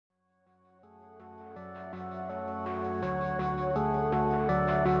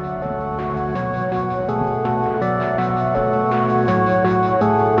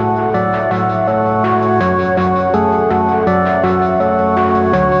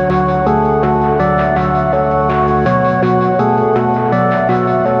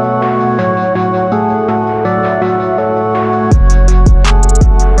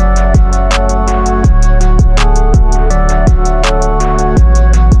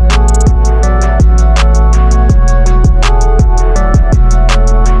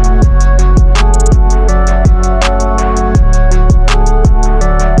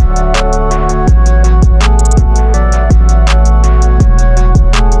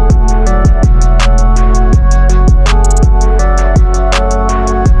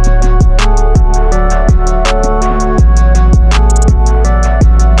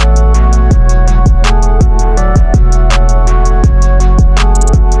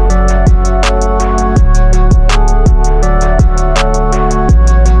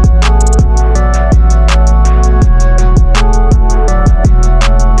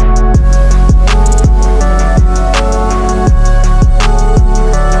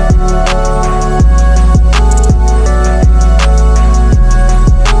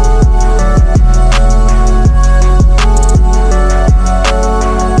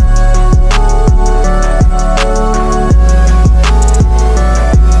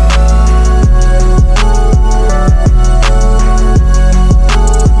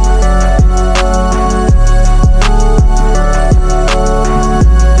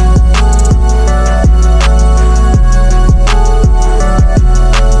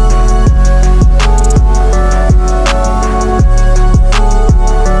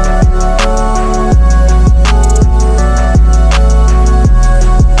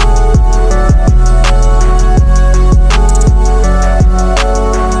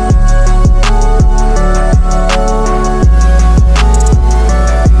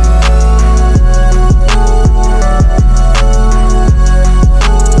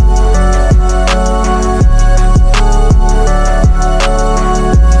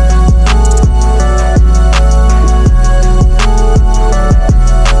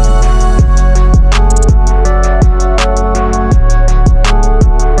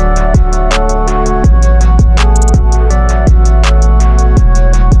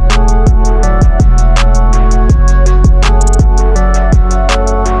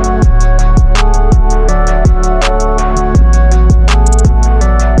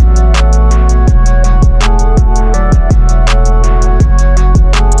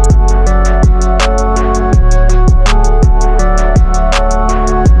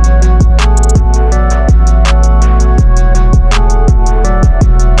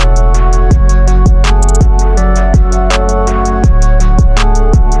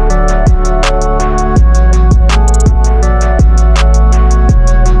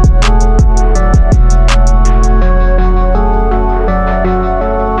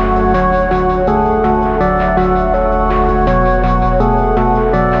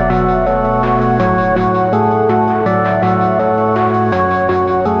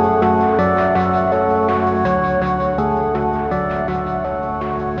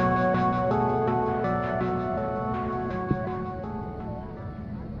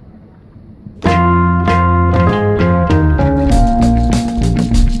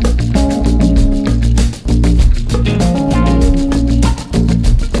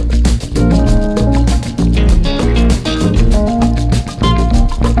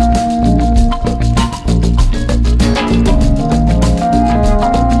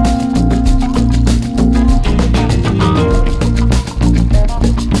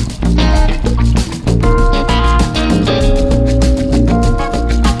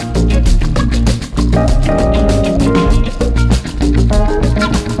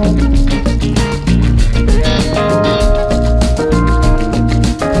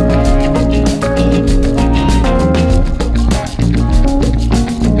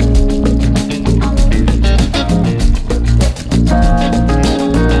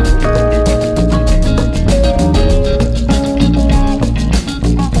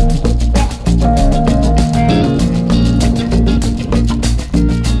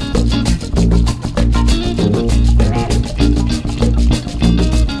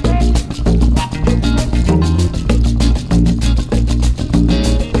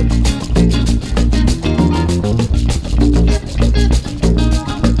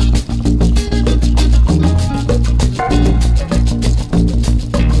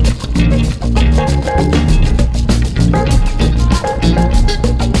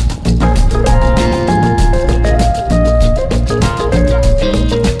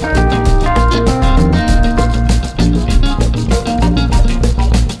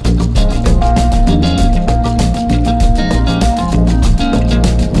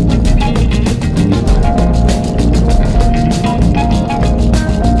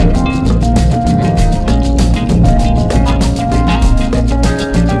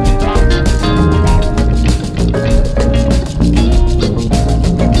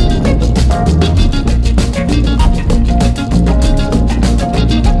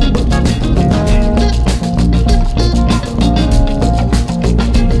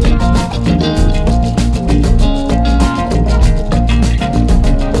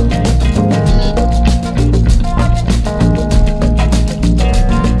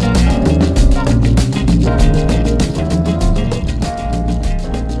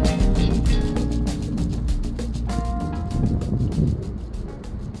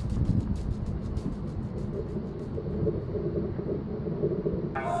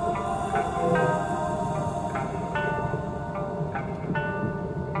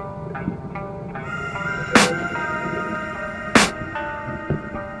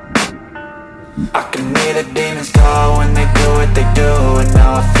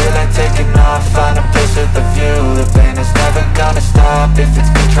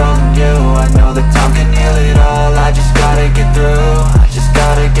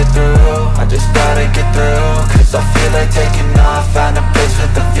like taking off, find a place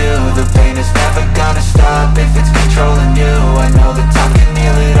with a view. The pain is never gonna stop if it's controlling you. I know that time can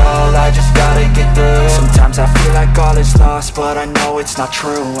heal it all, I just gotta get through. Sometimes I feel like all is lost, but I know it's not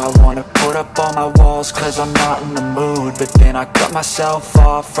true. I wanna put up all my walls cause I'm not in the mood, but then I cut myself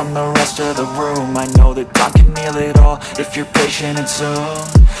off from the rest of the room. I know that time can heal it all if you're patient and soon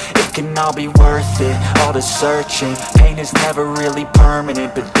it can all be worth it, all the searching. Pain is never really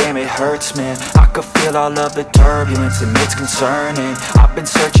permanent, but damn it hurts, man. I could feel all of the turbulence and it's concerning. I've been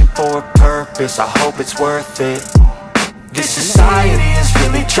searching for a purpose, I hope it's worth it. This society is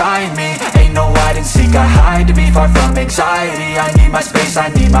really trying me. Ain't no hide and seek, I hide to be far from anxiety. I need my space, I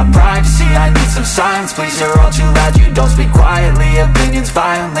need my privacy. I need some silence, please, you're all too loud. You don't speak quietly, opinions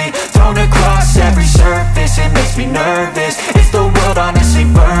violently thrown across every surface. It makes me nervous, is the world honestly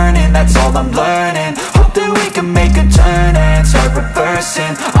burning? That's all I'm learning. Hope that we can make a turn and start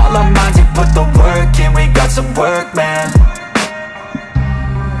reversing. All our minds and put the work in, we got some work, man.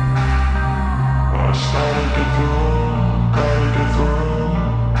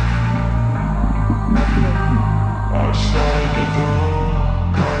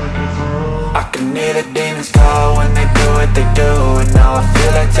 I can hear the demons call when they do what they do, and now I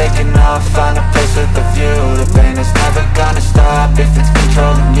feel like taking off, find a place with a view. The pain is never gonna stop if it's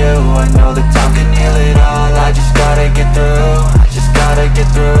controlling you. I know that time can heal it all, I just gotta get through. I just gotta get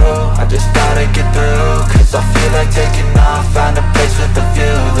through, I just gotta get through. Cause I feel like taking off, find a place with a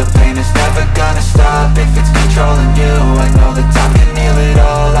view. The pain is never gonna stop if it's controlling you. I know that time can heal it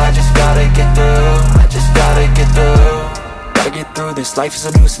all, I just gotta get through. I just gotta get through. Gotta get through this, life is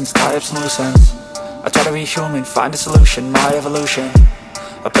a nuisance, tie up some loose ends. I try to be human, find a solution, my evolution.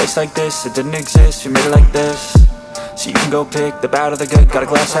 A place like this, it didn't exist, we made it like this. So you can go pick the bad or the good, got a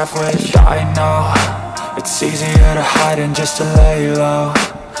glass half wish. I know, it's easier to hide than just to lay low.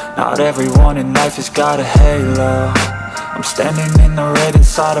 Not everyone in life has got a halo. I'm standing in the red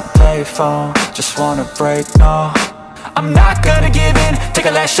inside a payphone, just wanna break, no. I'm not gonna give in, take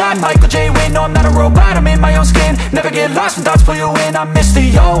a last shot, Michael J. Win. No, I'm not a robot, I'm in my own skin. Never get lost when thoughts pull you in. I miss the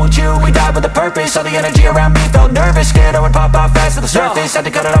old you, we died with a purpose. All the energy around me felt nervous, scared I would pop out fast to the surface. Had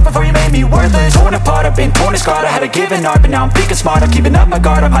to cut it off before you made me worthless. Torn apart, I've been torn and scarred. I had a given art, but now I'm thinking smart. I'm keeping up my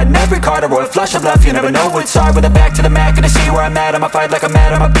guard, I'm hiding every card. A royal flush of love, you never know what's hard. With a back to the mat, gonna see where I'm at. I'ma fight like I'm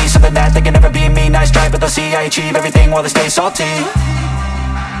mad, I'm a piece of the net. They can never be me, nice try, but they'll see I achieve everything while they stay salty.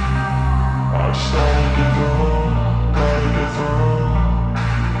 I started to go.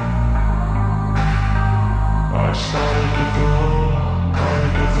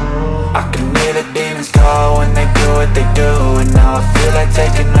 I can hear the demons call when they do what they do, and now I feel like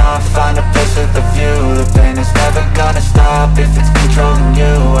taking off, find a place with a view. The pain is never gonna stop if it's controlling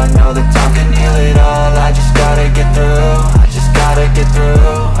you. I know that time can heal it all, I just gotta get through. I just gotta get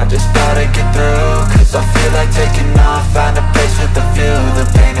through, I just gotta get through. Cause I feel like taking off, find a place with a view. The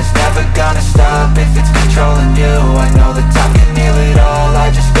pain is never gonna stop if it's controlling you. I know that time can heal it all,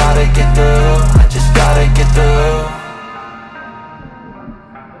 I just gotta get through. I just gotta get through.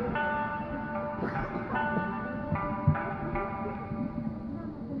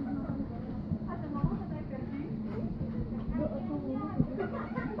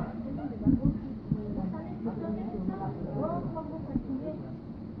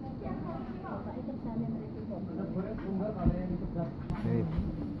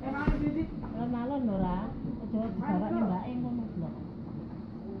 Nalon ora, aja dibarakne mbake ngono blok.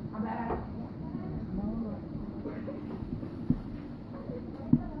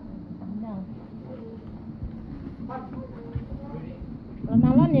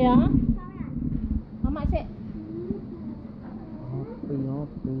 Nalon ya. Mama sik.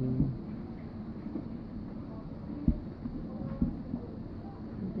 Ngopi.